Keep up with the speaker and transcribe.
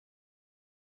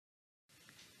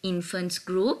Infants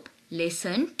Group,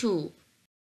 Lesson 2.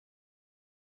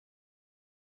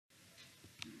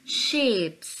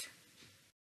 Shapes.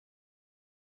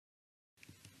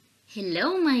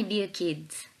 Hello, my dear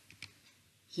kids.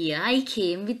 Here I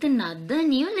came with another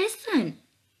new lesson.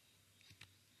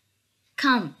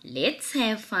 Come, let's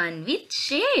have fun with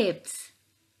shapes.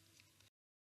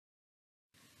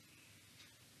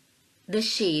 The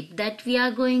shape that we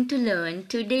are going to learn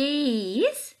today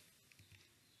is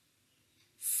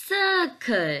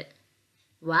circle.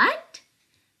 What?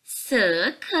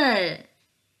 Circle.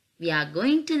 We are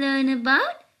going to learn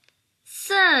about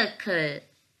circle.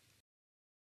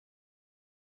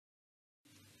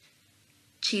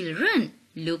 Children,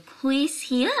 look who is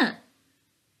here.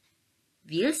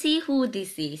 We'll see who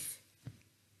this is.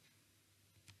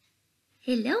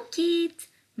 Hello kids,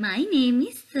 my name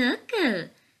is Circle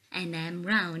and I'm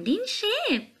round in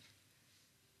shape.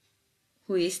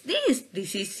 Who is this?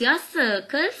 This is your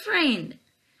circle friend.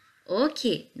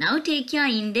 Okay, now take your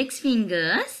index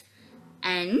fingers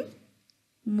and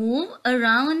move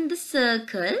around the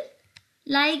circle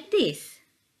like this.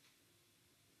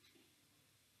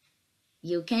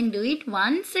 You can do it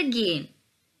once again.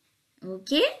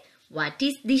 Okay, what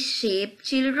is this shape,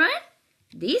 children?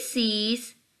 This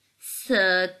is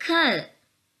circle.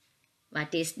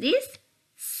 What is this?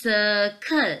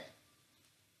 Circle.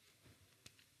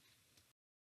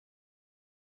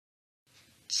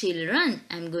 Children,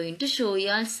 I'm going to show you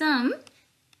all some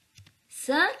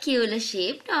circular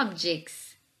shaped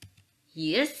objects.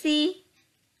 Here, see.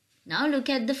 Now look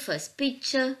at the first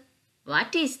picture.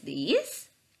 What is this?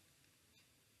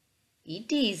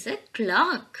 It is a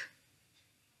clock.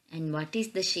 And what is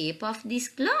the shape of this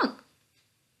clock?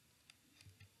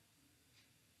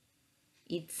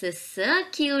 It's a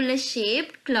circular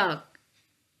shaped clock.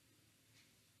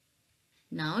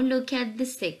 Now look at the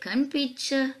second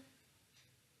picture.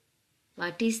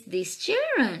 What is this,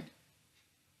 children?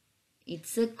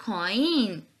 It's a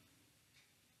coin.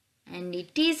 And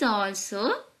it is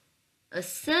also a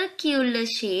circular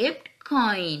shaped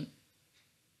coin.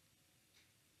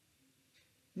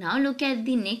 Now look at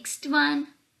the next one.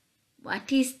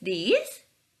 What is this?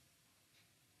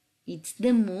 It's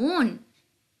the moon.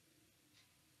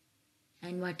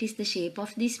 And what is the shape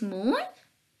of this moon?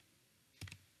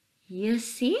 Here,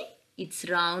 see, it's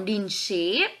round in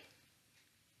shape.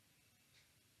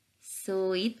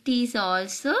 So it is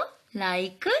also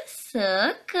like a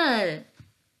circle.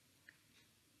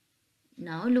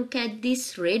 Now look at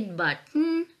this red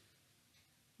button.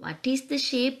 What is the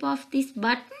shape of this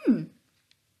button?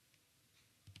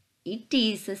 It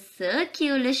is a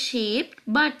circular shaped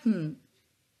button.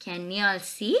 Can you all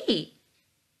see?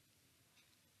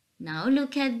 Now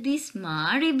look at this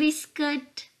Marie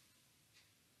biscuit.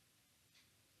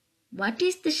 What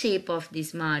is the shape of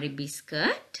this Marie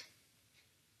biscuit?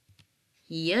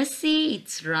 Here, see,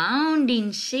 it's round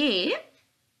in shape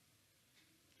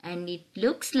and it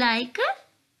looks like a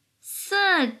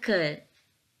circle.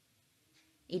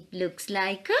 It looks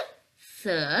like a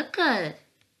circle.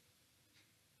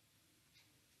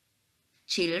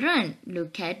 Children,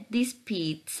 look at this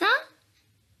pizza.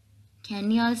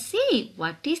 Can you all see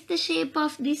what is the shape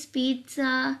of this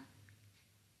pizza?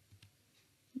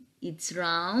 It's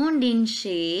round in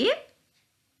shape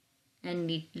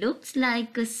and it looks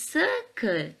like a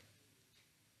circle.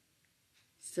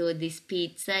 So this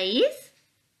pizza is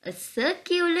a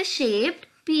circular shaped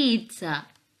pizza.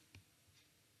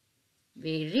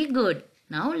 Very good.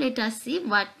 Now let us see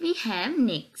what we have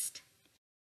next.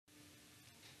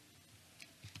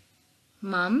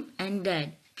 Mom and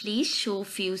Dad, please show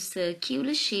few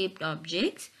circular shaped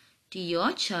objects to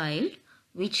your child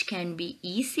which can be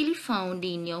easily found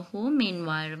in your home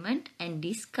environment and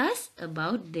discuss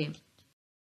about them.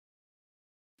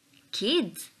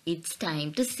 Kids, it's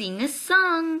time to sing a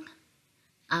song.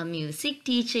 Our music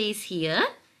teacher is here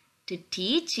to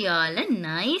teach you all a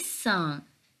nice song.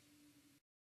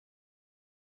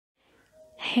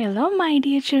 Hello, my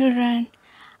dear children.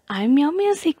 I'm your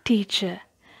music teacher.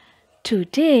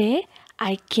 Today,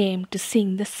 I came to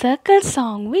sing the circle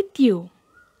song with you.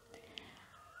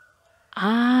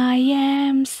 I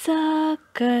am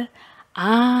circle,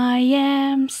 I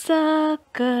am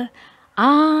circle,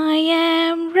 I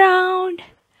am round,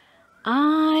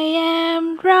 I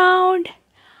am round.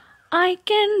 I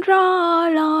can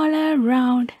roll all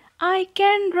around, I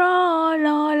can roll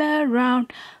all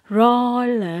around,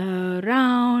 roll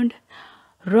around,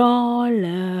 roll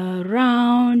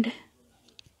around.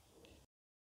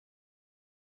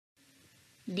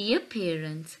 Dear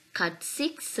parents, cut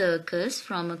 6 circles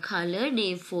from a colored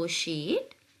A4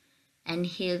 sheet and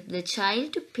help the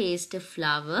child to paste a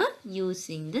flower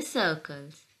using the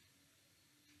circles.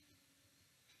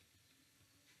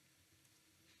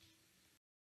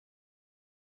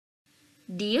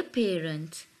 Dear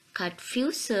parents, cut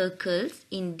few circles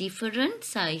in different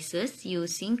sizes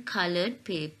using colored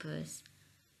papers.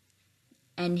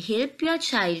 And help your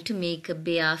child to make a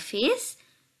bear face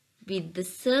with the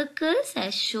circles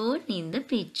as shown in the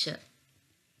picture.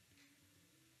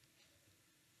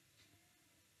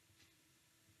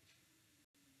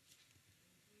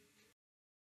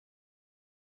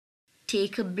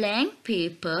 Take a blank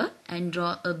paper and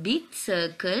draw a big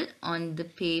circle on the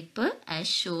paper as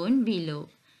shown below,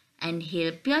 and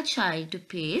help your child to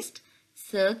paste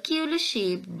circular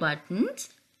shaped buttons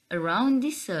around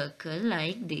the circle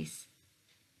like this.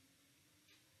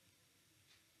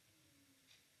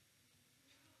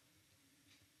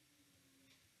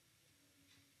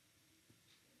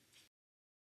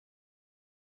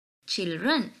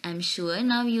 Children, I'm sure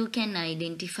now you can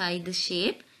identify the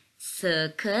shape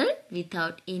circle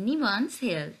without anyone's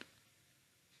help.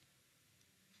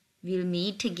 We'll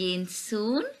meet again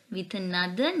soon with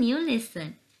another new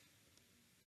lesson.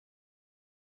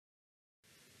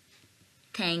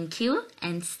 Thank you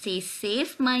and stay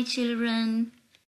safe, my children.